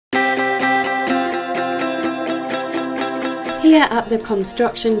Here at the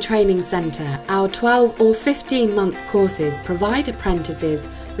Construction Training Centre, our 12 or 15-month courses provide apprentices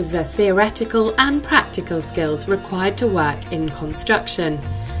with the theoretical and practical skills required to work in construction.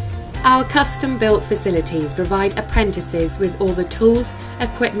 Our custom-built facilities provide apprentices with all the tools,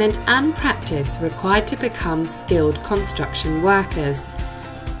 equipment and practice required to become skilled construction workers.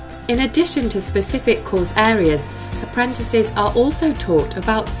 In addition to specific course areas, apprentices are also taught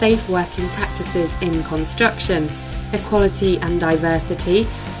about safe working practices in construction, equality and diversity,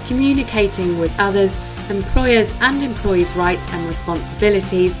 communicating with others, employers and employees' rights and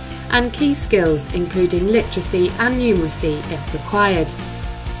responsibilities, and key skills including literacy and numeracy if required.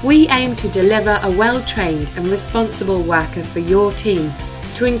 We aim to deliver a well-trained and responsible worker for your team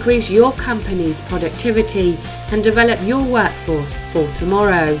to increase your company's productivity and develop your workforce for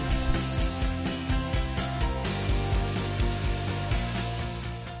tomorrow.